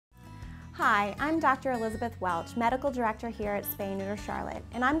Hi, I'm Dr. Elizabeth Welch, Medical Director here at Spay Neuter Charlotte,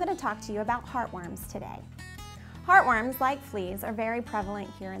 and I'm going to talk to you about heartworms today. Heartworms, like fleas, are very prevalent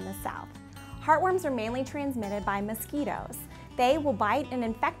here in the South. Heartworms are mainly transmitted by mosquitoes. They will bite an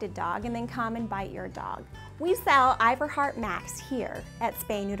infected dog and then come and bite your dog. We sell Iverheart Max here at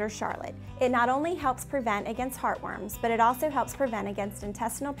Spay Neuter Charlotte. It not only helps prevent against heartworms, but it also helps prevent against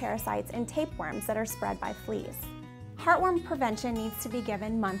intestinal parasites and tapeworms that are spread by fleas. Heartworm prevention needs to be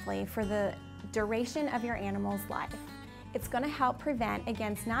given monthly for the duration of your animal's life. It's going to help prevent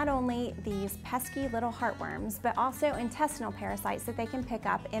against not only these pesky little heartworms, but also intestinal parasites that they can pick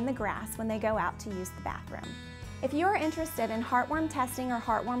up in the grass when they go out to use the bathroom. If you are interested in heartworm testing or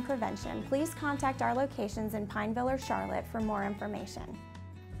heartworm prevention, please contact our locations in Pineville or Charlotte for more information.